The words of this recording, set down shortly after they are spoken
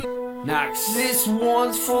Noxus. This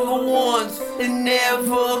one's for the ones that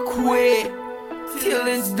never quit till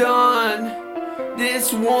it's done.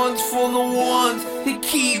 This one's for the ones that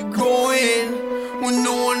keep going when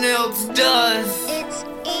no one else does. It's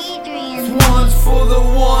Adrian. This one's for the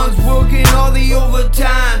ones working all the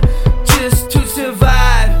overtime just to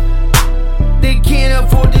survive. They can't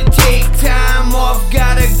afford to take time off,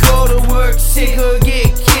 gotta go to work sick or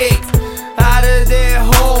get kicked out of their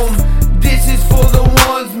home. This is for the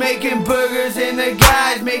ones making burgers and the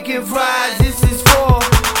guys making fries. This is for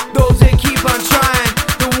those that keep on trying,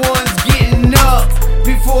 the ones getting up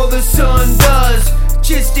before the sun does,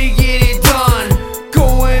 just to get it done,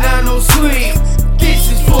 going on no sleep.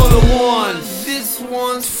 This is for the ones. This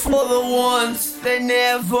one's for the ones that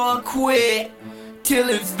never quit till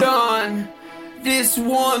it's done. This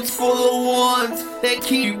one's for the ones that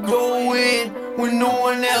keep going when no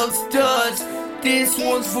one else does. This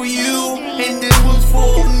one's for you, and this one's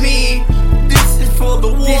for me. This is for the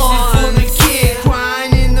ones. This is for the kid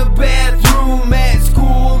crying in the bathroom at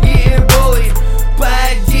school, getting bullied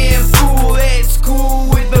by a damn fool at school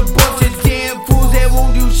with a bunch of damn fools that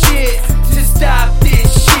won't do shit to stop this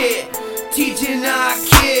shit. Teaching our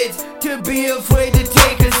kids to be afraid to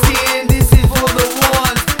take a stand. This is for the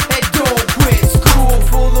ones that don't quit school,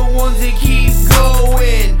 for the ones that keep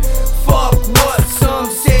going. Fuck what some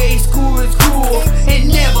say, school is cool, and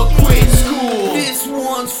never quit school. This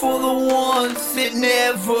one's for the ones that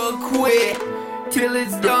never quit till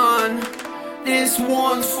it's done. This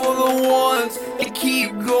one's for the ones that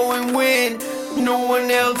keep going when no one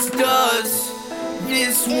else does.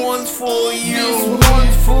 This one's for you. This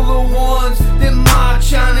one's for the ones that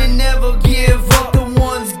march on and never give up, the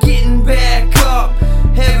ones getting back up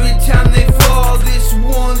every time they fall. This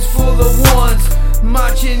one's for the ones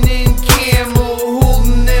marching in camo,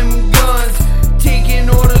 holding them guns, taking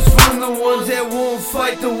orders from the ones that won't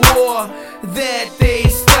fight the war that they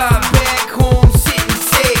start back home, sitting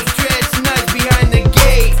safe, dressed nice behind the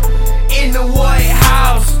gate in the White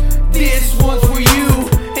House. This one's for you,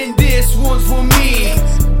 and this one's for me.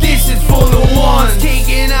 This is for the ones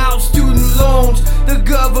taking out student loans, the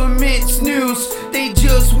government's news. They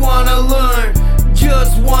just wanna learn,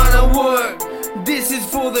 just wanna work. This is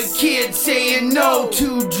for the kids saying no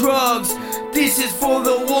to drugs. This is for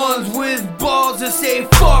the ones with balls that say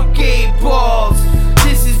fuck 8 balls.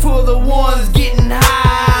 This is for the ones getting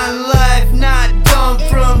high on life, not dumb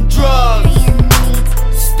from drugs.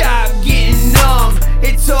 Stop getting numb,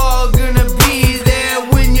 it's all gonna be there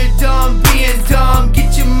when you're done being dumb.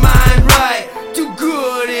 Get your mind right, do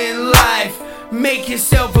good in life, make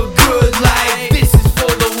yourself a good life. This is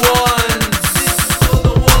for the ones. This is for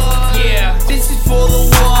the ones. Yeah, this is for the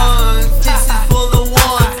ones. This is for the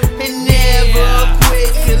ones that never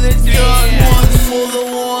quit till it's done. One's for the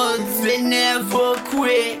ones that never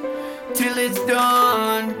quit till it's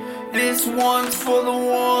done. This one's for the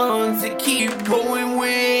ones that keep going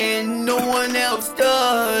when no one else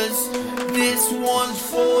does. This one's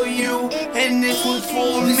for you, and this one's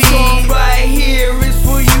for me. This song right here is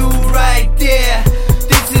for you right there.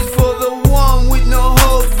 This is for the one with no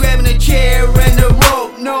hope, grabbing a chair and a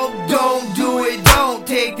rope. No, don't do it, don't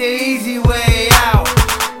take the easy way out.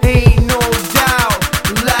 Ain't no doubt,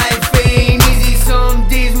 life ain't easy, some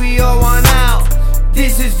days we all want out.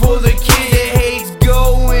 This is for the kid that hates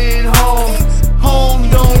going home. Home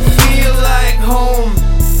don't feel like home.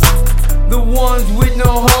 The ones with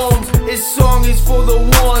no homes. This song is for the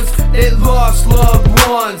ones that lost loved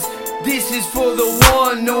ones. This is for the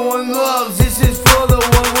one no one loves. This is for the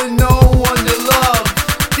one with no one to love.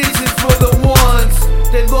 This is for the ones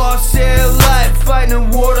that lost their life fighting a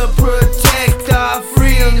war to protect our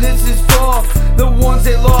freedom. This is for the ones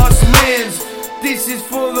that lost limbs. This is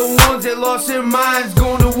for the ones that lost their minds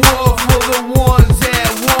going to war. For the ones that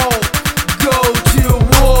won't go to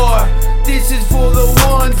war. This is for the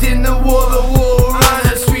ones in the war on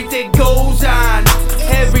the street that goes on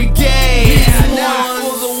every day. This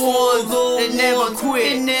one's for the ones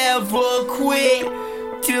that never quit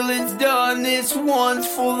till it's done. This one's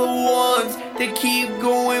for the ones that keep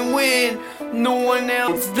going when no one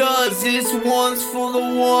else does. This one's for the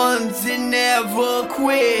ones that never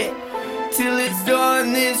quit till it's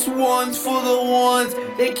done. This one's for the ones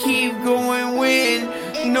that keep going when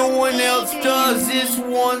no one else does. This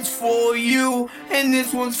one's for you, and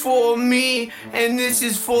this one's for me, and this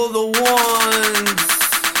is for the ones.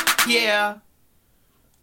 Yeah.